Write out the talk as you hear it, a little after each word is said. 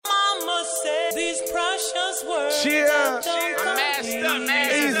say these precious words. Yeah, I'm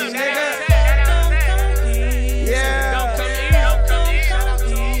easy, nigga. Yeah, don't come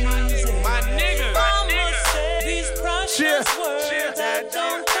easy. My nigga. I'ma say these precious words that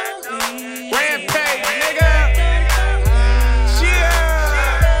don't come easy. Rampage, nigga.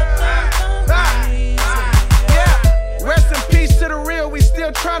 Rest in peace to the real, we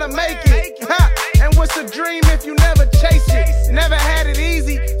still tryna make it. And what's a dream if you never chase it? Never had it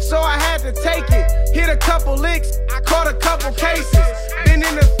easy, so I had to take it. Hit a couple licks, caught a couple cases. Been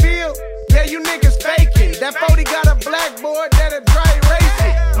in the field, yeah, you niggas faking. That 40 got a blackboard that'll dry erase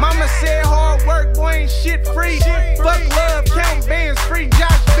it. Mama said hard work, boy, ain't shit free. Fuck love, count bands free,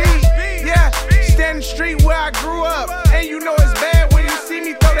 Josh B. Yeah, standing street where I grew up. And you know it's bad when you see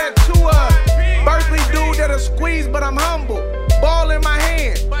me throw that 2 up. Berkeley dude that'll squeeze, but I'm humble. Ball in my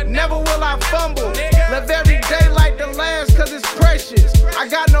hand, never will I fumble. Live every day like the last, cause it's precious. I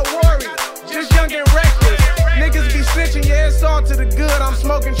got no worries, just young and reckless. Niggas be snitching, yeah, it's all to the good. I'm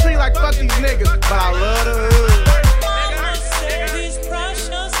smoking tree like fuck these niggas, but I love the hood. Mama said these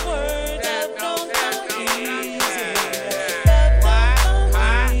precious words that don't come easy.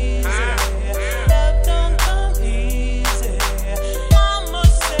 That don't come easy. Mama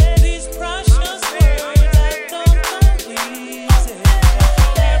said these precious words that don't come easy.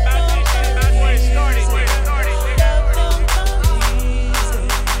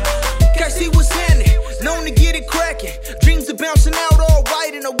 Cause he was in it, known to get it cracking. Dreams of bouncing out all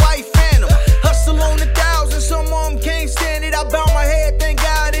white in a white phantom. Hustle on the thousands, some of them can't stand it. I bow my head, thank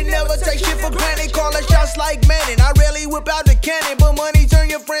God it never take shit for granted. Call it shots like Manning. I rarely whip out the cannon, but money turn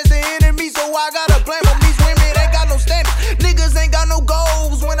your friends to enemies. So I gotta blame them. These women ain't got no standards. Niggas ain't got no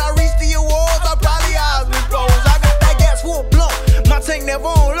goals. When I reach the awards, I probably eyes with goals. I got that gas for a blow. My tank never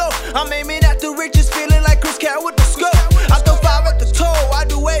on low. I'm aiming at the riches, feeling like Chris Cat with the scope. I throw 5 at the toe. I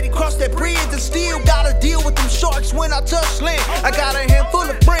do 80, cross that bridge, and still gotta deal with them sharks when I touch land. I got a handful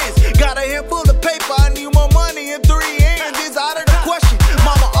of friends, got a handful of paper. I need more money in 3 hands. It's out of the question.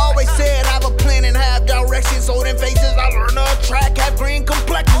 Mama always said have a plan and have direction. So them faces I learn to attract, have green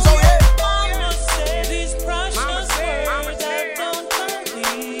complexion. So yeah. Mama said these precious words that don't come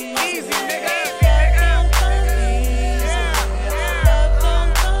easy. Easy, nigga. That don't come easy. That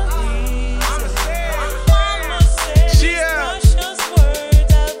don't come easy. Mama said these precious words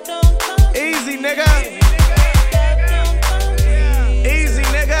that don't come Easy, nigga. That don't come Easy,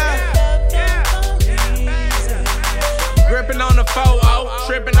 nigga. That don't come easy. Gripping on the photo,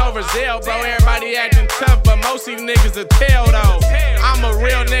 tripping over Zell, bro. Everybody acting tough, but most of these niggas a tell though. I'm a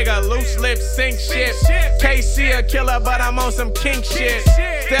real nigga, loose lips, sink shit. KC a killer, but I'm on some kink shit.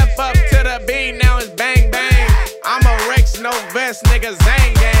 Step up to the beat, now it's bang bang. I'm a Rex, no vest, nigga,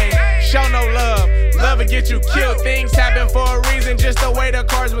 Zang gang. Show no love, love will get you killed. Things happen for a reason, just the way the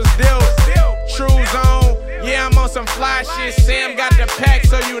cards was dealt. True zone, yeah, I'm on some fly shit. Sam got the pack,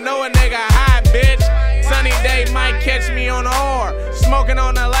 so you know a nigga high, bitch. Sunny day might catch me on the oar. Smoking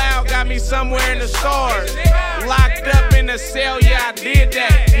on the loud, got me somewhere in the stores. Locked up in the cell, yeah, I did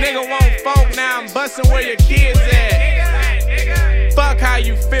that. Nigga won't folk, now I'm bustin' where your kids at. Fuck how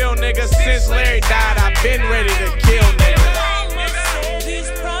you feel, nigga. Since Larry died, I been ready to kill, nigga. Mama said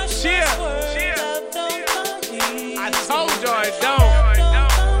these precious words that don't come easy. I told y'all it don't.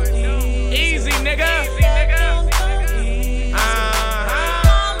 Easy, nigga.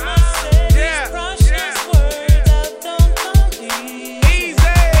 Mama said these precious words that don't come easy.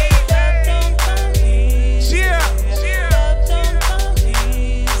 That don't come easy. That don't come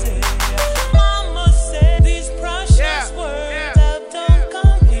easy. Mama said these precious words that don't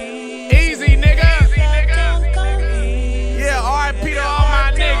come easy. Easy, nigga. That don't come easy. Yeah, RIP to all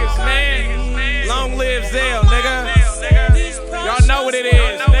my niggas, man. Long live Zell, nigga. Y'all know what it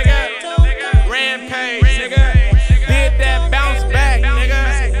is, nigga. Rampage, nigga. Did that bounce back,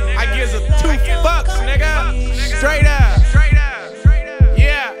 nigga. I gives a 2 fucks, nigga. Straight up.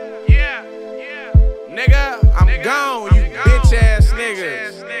 Yeah. Nigga, I'm gone, you bitch ass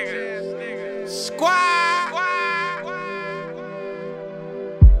niggas. Squad.